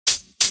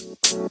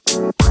When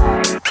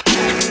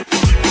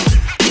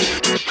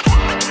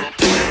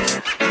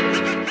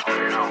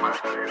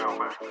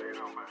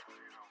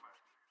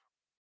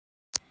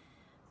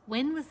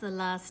was the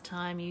last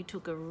time you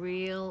took a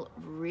real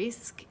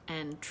risk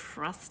and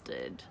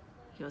trusted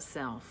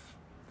yourself?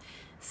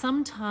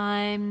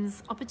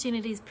 Sometimes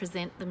opportunities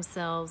present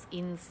themselves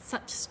in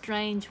such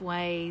strange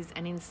ways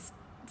and in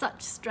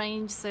such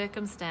strange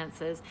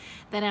circumstances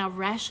that our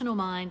rational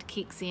mind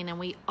kicks in and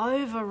we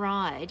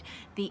override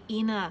the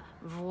inner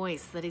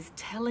voice that is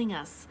telling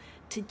us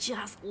to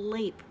just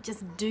leap,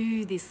 just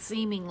do this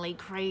seemingly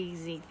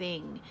crazy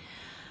thing.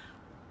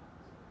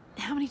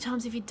 How many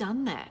times have you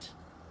done that?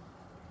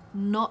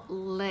 Not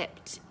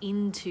leapt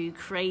into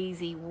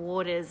crazy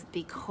waters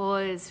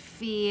because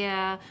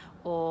fear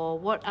or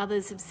what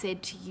others have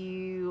said to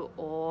you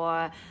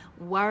or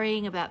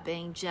worrying about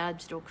being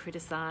judged or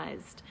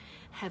criticized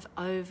have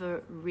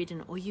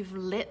overridden, or you've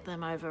let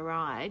them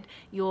override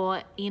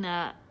your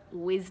inner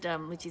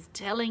wisdom, which is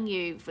telling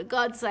you, for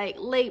God's sake,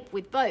 leap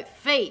with both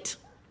feet.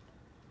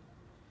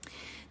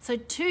 So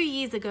 2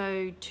 years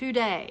ago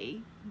today,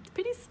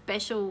 pretty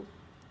special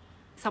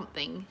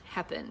something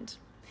happened.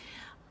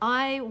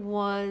 I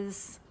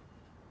was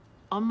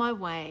on my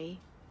way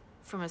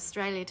from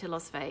Australia to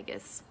Las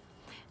Vegas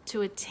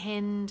to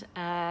attend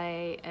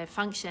a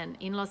function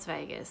in Las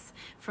Vegas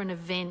for an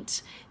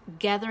event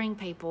gathering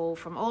people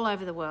from all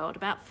over the world.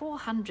 About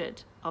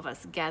 400 of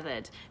us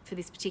gathered for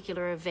this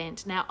particular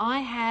event. Now, I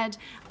had,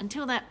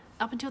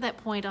 up until that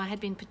point, I had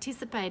been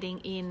participating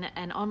in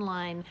an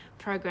online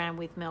program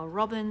with Mel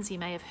Robbins. You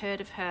may have heard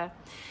of her.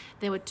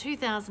 There were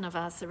 2,000 of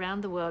us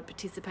around the world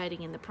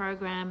participating in the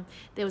program.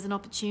 There was an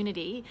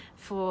opportunity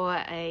for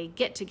a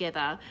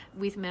get-together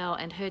with Mel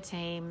and her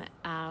team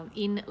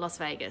in Las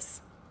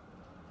Vegas.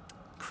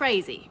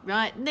 Crazy,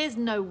 right? And there's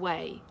no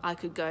way I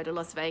could go to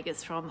Las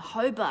Vegas from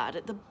Hobart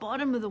at the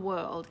bottom of the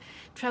world,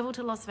 travel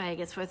to Las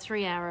Vegas for a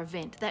 3-hour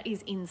event. That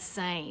is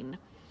insane.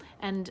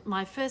 And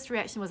my first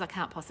reaction was, I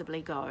can't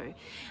possibly go.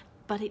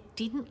 But it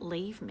didn't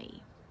leave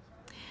me.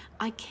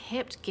 I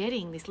kept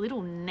getting this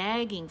little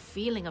nagging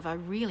feeling of, I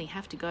really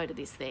have to go to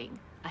this thing.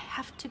 I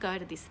have to go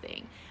to this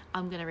thing.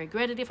 I'm going to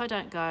regret it if I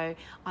don't go.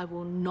 I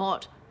will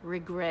not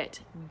regret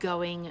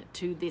going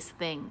to this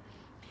thing.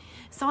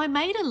 So I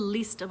made a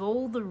list of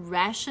all the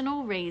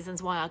rational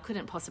reasons why I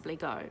couldn't possibly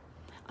go.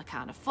 I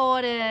can't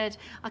afford it.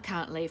 I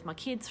can't leave my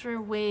kids for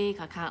a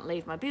week. I can't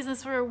leave my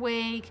business for a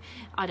week.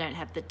 I don't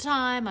have the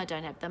time. I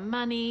don't have the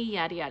money,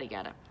 yada, yada,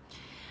 yada.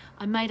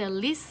 I made a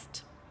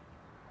list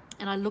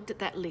and I looked at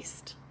that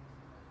list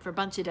for a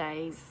bunch of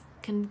days,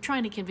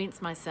 trying to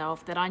convince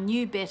myself that I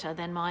knew better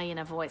than my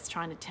inner voice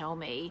trying to tell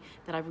me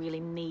that I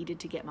really needed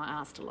to get my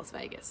ass to Las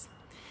Vegas.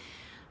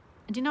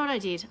 And do you know what I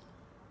did?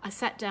 I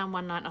sat down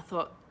one night and I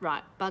thought,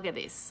 right, bugger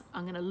this.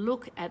 I'm going to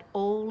look at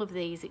all of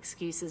these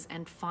excuses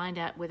and find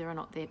out whether or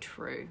not they're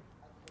true.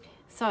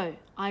 So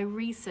I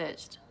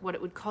researched what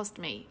it would cost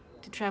me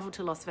to travel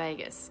to Las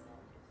Vegas,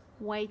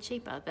 way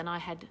cheaper than I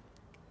had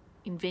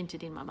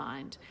invented in my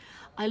mind.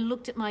 I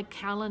looked at my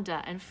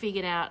calendar and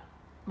figured out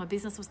my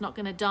business was not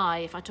going to die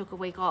if I took a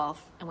week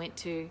off and went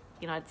to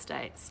the United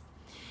States.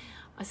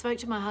 I spoke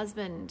to my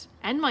husband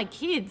and my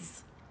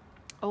kids.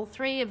 All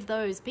three of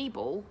those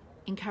people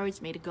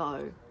encouraged me to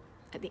go.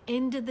 At the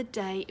end of the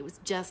day, it was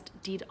just,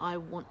 did I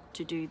want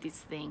to do this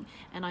thing?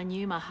 And I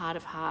knew my heart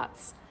of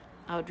hearts,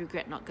 I would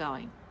regret not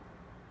going.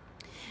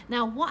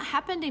 Now, what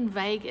happened in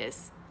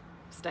Vegas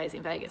stays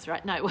in Vegas,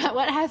 right? No,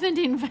 what happened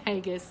in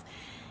Vegas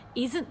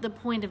isn't the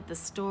point of the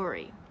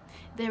story.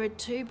 There are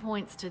 2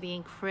 points to the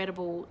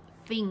incredible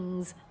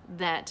things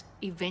that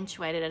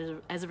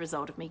eventuated as a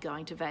result of me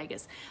going to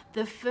Vegas.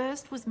 The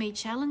first was me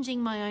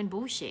challenging my own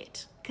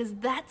bullshit, because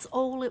that's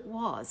all it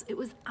was. It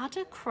was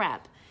utter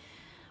crap.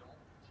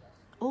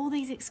 All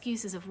these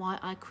excuses of why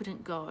I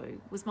couldn't go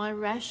was my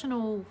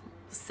rational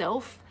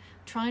self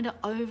trying to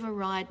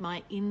override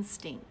my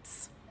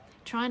instincts,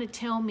 trying to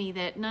tell me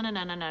that no,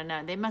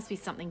 there must be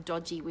something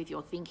dodgy with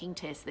your thinking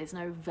test. There's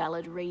no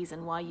valid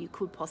reason why you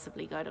could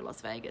possibly go to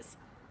Las Vegas.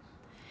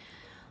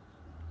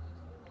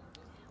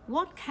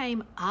 What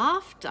came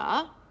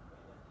after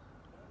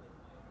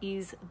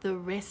is the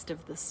rest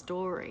of the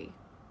story.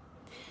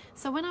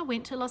 So when I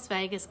went to Las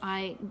Vegas,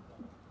 I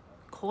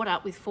caught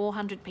up with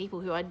 400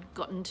 people who I'd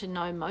gotten to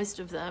know, most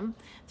of them,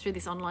 through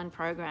this online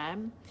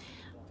program.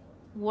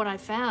 What I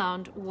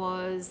found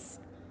was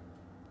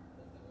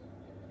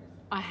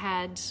I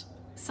had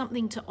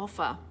something to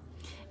offer.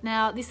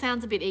 Now, this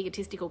sounds a bit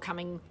egotistical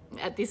coming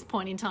at this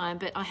point in time,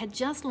 but I had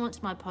just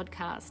launched my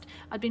podcast.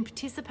 I'd been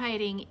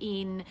participating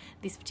in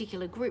this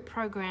particular group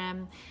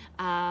program,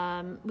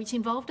 which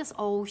involved us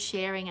all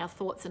sharing our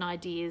thoughts and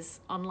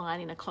ideas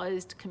online in a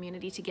closed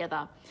community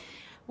together.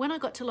 When I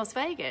got to Las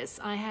Vegas,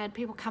 I had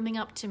people coming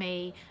up to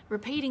me,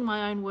 repeating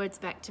my own words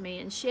back to me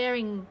and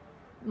sharing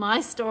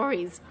my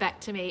stories back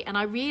to me, and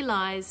I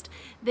realized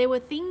there were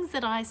things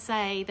that I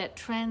say that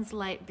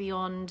translate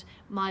beyond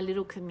my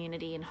little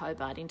community in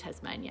Hobart in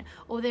Tasmania,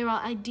 or there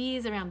are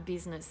ideas around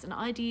business and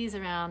ideas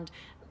around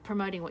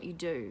promoting what you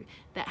do,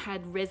 that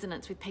had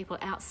resonance with people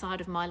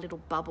outside of my little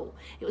bubble.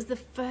 It was the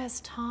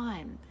first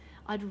time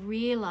I'd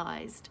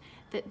realized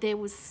that there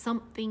was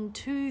something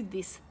to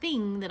this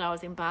thing that I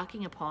was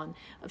embarking upon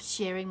of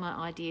sharing my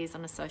ideas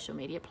on a social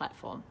media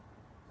platform.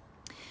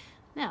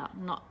 Now,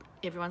 not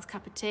everyone's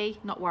cup of tea,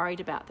 not worried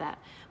about that,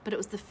 but it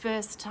was the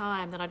first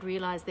time that I'd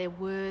realized there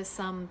were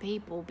some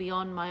people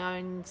beyond my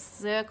own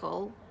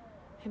circle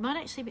who might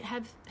actually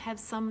have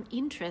some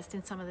interest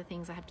in some of the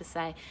things I have to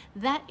say.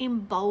 That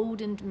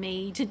emboldened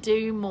me to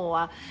do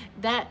more.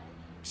 That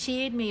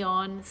cheered me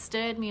on,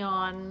 stirred me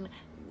on,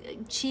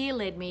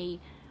 cheerled me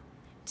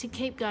to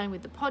keep going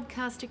with the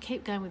podcast, to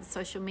keep going with the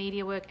social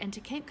media work, and to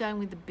keep going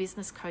with the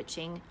business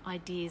coaching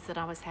ideas that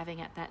I was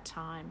having at that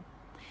time.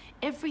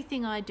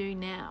 Everything I do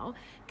now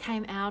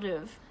came out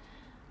of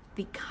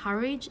the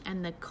courage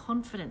and the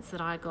confidence that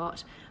I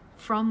got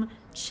from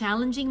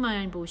challenging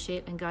my own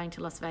bullshit and going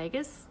to Las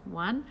Vegas,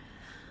 1,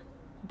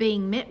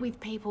 being met with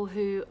people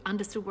who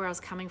understood where I was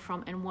coming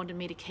from and wanted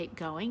me to keep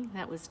going,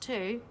 that was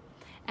 2,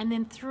 and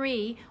then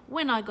 3,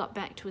 when I got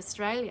back to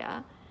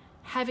Australia,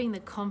 having the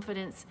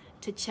confidence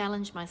to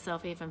challenge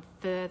myself even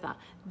further.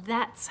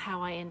 That's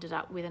how I ended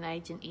up with an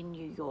agent in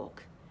New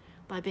York,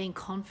 by being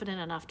confident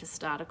enough to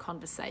start a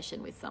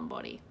conversation with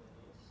somebody.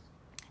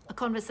 A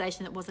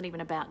conversation that wasn't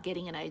even about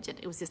getting an agent.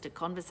 It was just a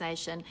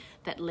conversation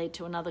that led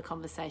to another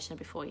conversation.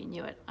 Before you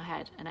knew it, I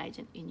had an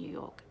agent in New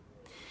York.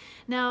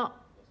 Now,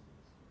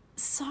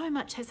 so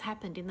much has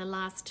happened in the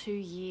last 2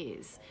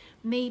 years.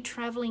 Me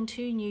traveling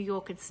to New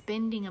York and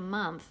spending a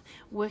month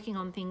working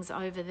on things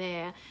over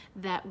there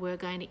that were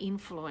going to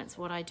influence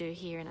what I do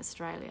here in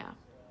Australia.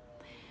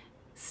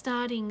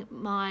 Starting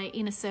my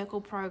Inner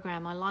Circle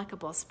program, my Like a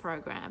Boss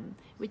program,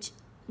 which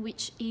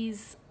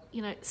is,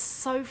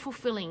 so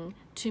fulfilling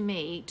to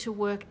me to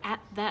work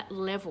at that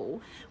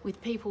level with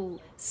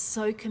people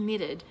so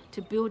committed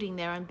to building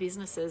their own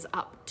businesses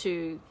up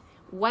to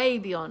way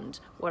beyond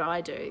what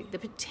I do. The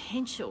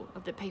potential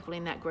of the people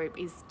in that group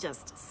is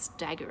just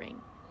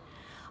staggering.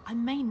 I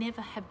may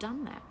never have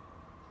done that.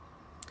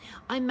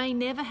 I may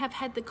never have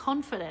had the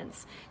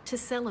confidence to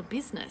sell a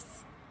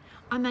business.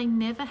 I may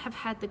never have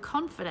had the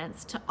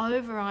confidence to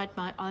override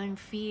my own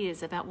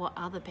fears about what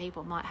other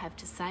people might have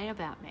to say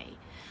about me.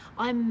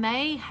 I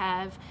may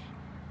have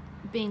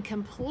been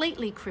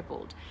completely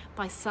crippled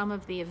by some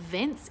of the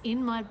events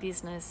in my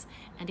business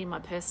and in my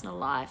personal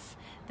life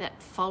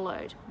that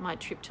followed my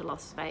trip to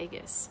Las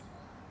Vegas.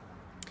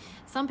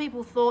 Some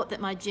people thought that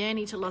my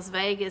journey to Las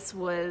Vegas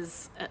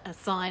was a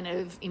sign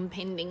of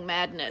impending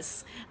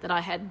madness, that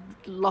I had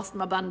lost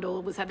my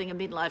bundle, was having a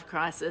midlife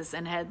crisis,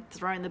 and had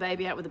thrown the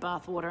baby out with the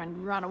bathwater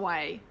and run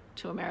away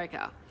to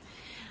America.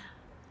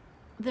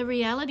 The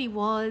reality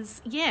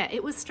was,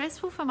 it was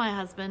stressful for my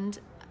husband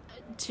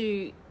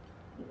to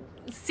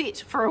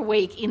sit for a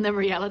week in the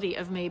reality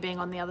of me being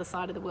on the other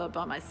side of the world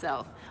by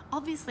myself.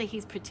 Obviously,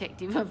 he's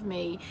protective of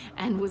me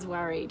and was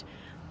worried,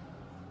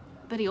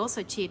 but he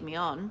also cheered me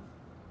on.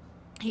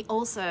 He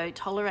also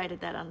tolerated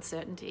that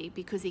uncertainty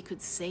because he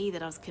could see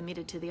that I was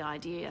committed to the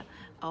idea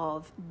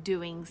of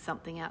doing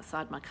something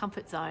outside my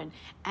comfort zone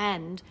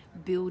and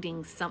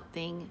building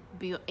something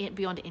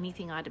beyond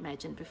anything I'd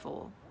imagined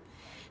before.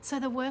 So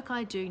the work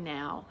I do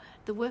now,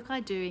 the work I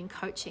do in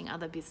coaching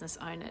other business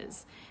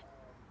owners,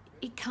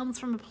 it comes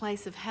from a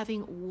place of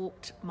having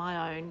walked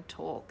my own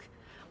talk.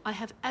 I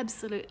have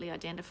absolutely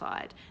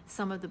identified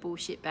some of the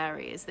bullshit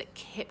barriers that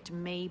kept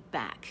me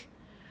back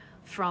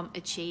from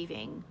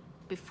achieving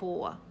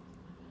before.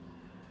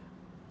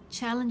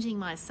 Challenging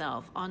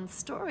myself on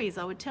stories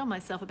I would tell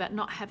myself about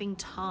not having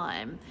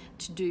time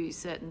to do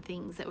certain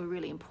things that were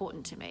really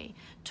important to me.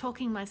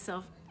 Talking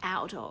myself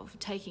out of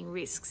taking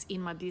risks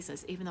in my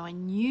business, even though I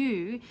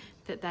knew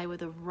that they were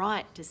the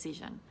right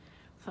decision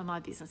for my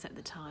business at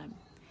the time.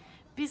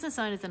 Business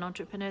owners and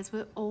entrepreneurs,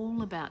 we're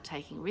all about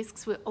taking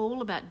risks. We're all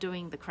about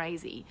doing the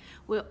crazy.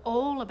 We're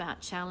all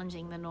about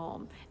challenging the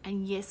norm.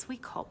 And yes, we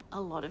cop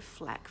a lot of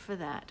flack for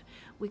that.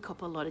 We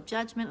cop a lot of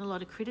judgment, a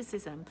lot of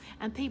criticism,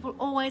 and people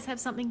always have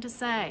something to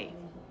say.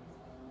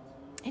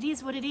 It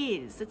is what it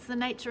is. It's the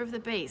nature of the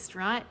beast,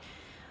 right?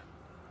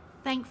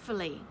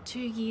 Thankfully, 2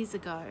 years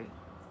ago,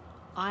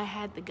 I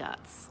had the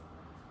guts.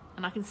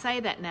 And I can say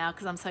that now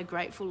because I'm so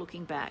grateful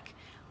looking back,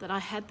 that I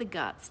had the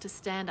guts to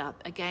stand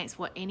up against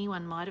what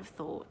anyone might have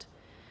thought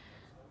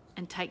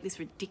and take this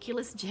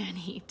ridiculous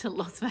journey to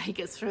Las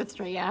Vegas for a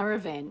 3-hour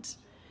event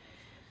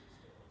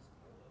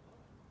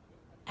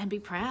and be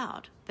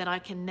proud that I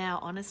can now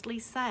honestly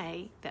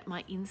say that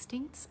my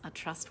instincts are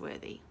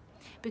trustworthy.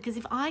 Because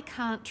if I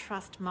can't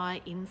trust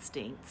my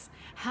instincts,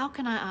 how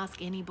can I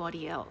ask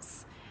anybody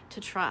else to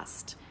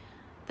trust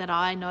that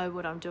I know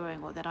what I'm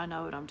doing or that I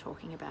know what I'm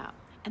talking about?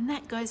 And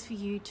that goes for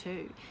you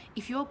too.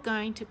 If you're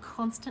going to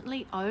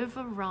constantly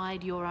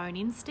override your own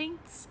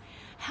instincts,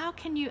 how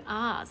can you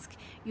ask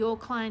your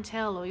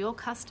clientele or your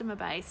customer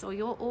base or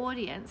your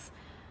audience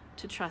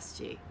to trust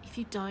you if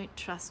you don't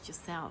trust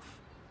yourself?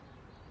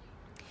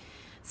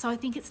 So I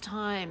think it's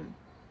time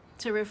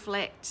to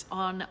reflect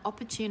on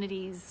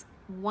opportunities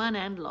won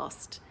and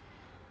lost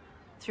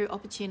through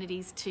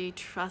opportunities to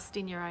trust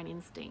in your own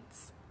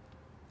instincts?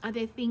 Are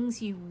there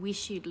things you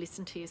wish you'd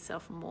listened to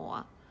yourself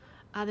more?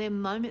 Are there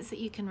moments that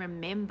you can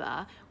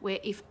remember where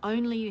if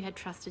only you had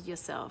trusted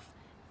yourself,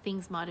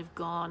 things might have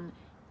gone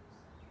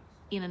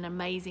in an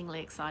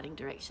amazingly exciting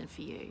direction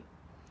for you?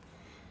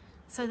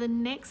 So the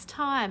next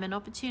time an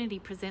opportunity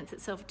presents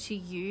itself to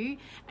you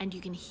and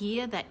you can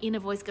hear that inner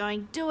voice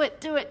going, do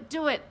it, do it,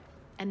 do it,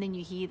 and then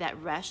you hear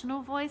that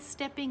rational voice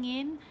stepping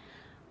in,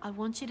 I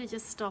want you to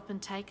just stop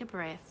and take a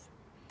breath.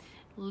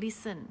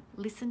 Listen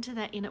to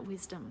that inner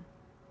wisdom.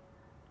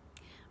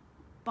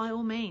 By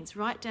all means,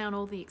 write down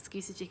all the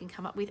excuses you can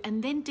come up with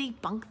and then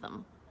debunk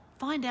them.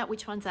 Find out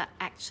which ones are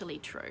actually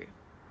true.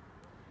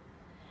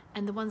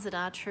 And the ones that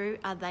are true,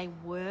 are they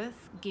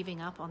worth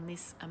giving up on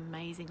this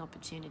amazing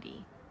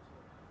opportunity?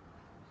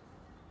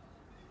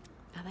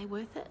 Are they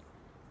worth it?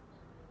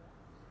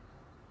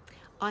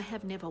 I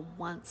have never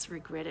once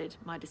regretted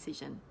my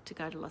decision to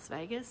go to Las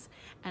Vegas,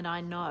 and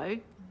I know,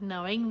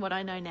 knowing what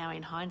I know now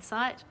in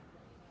hindsight,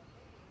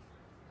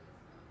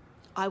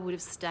 I would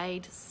have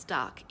stayed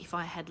stuck if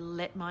I had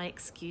let my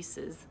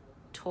excuses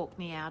talk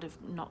me out of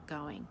not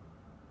going,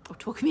 or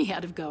talk me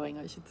out of going,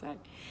 I should say,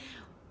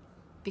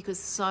 because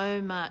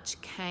so much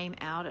came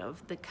out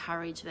of the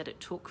courage that it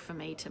took for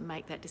me to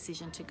make that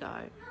decision to go.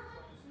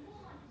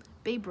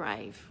 Be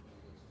brave.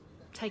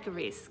 Take a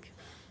risk.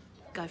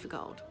 Go for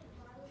gold.